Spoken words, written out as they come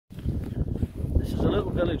This is a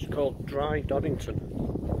little village called Doddington,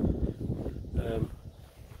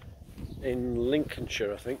 in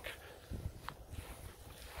Lincolnshire, I think.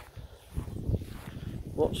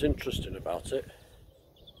 What's interesting about it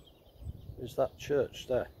is that church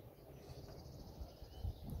there.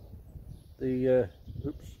 The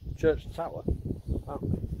church tower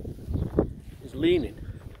is leaning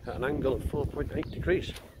at an angle of 4.8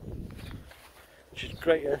 degrees, which is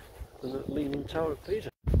greater than the Leaning Tower of Pisa.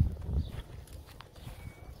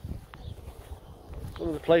 One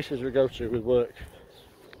of the places we go to with work,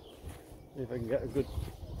 see if I can get a good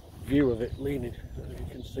view of it leaning. You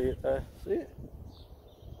can see it there. See it?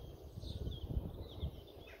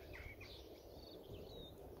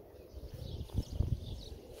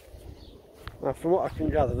 Now, from what I can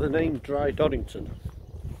gather, the name Doddington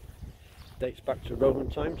dates back to Roman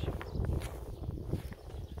times,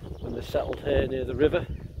 when they settled here near the river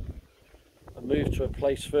and moved to a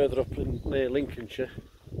place further up near Lincolnshire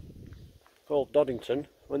called Doddington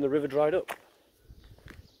when the river dried up,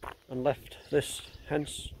 and left this,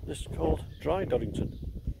 hence this called Doddington.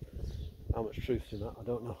 How much truth in that, I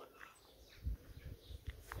don't know.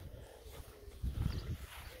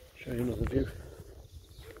 Show you another view.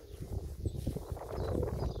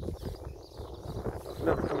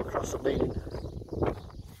 Never come across it leaning.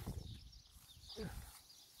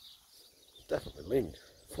 It's definitely leaning.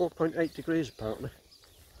 4.8 degrees apparently.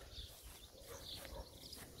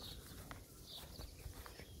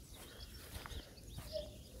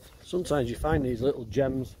 Sometimes you find these little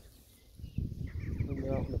gems when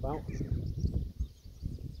they're out and about.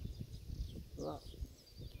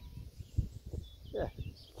 Yeah,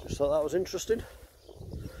 just thought that was interesting.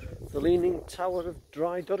 The Leaning Tower of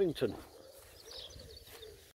Doddington.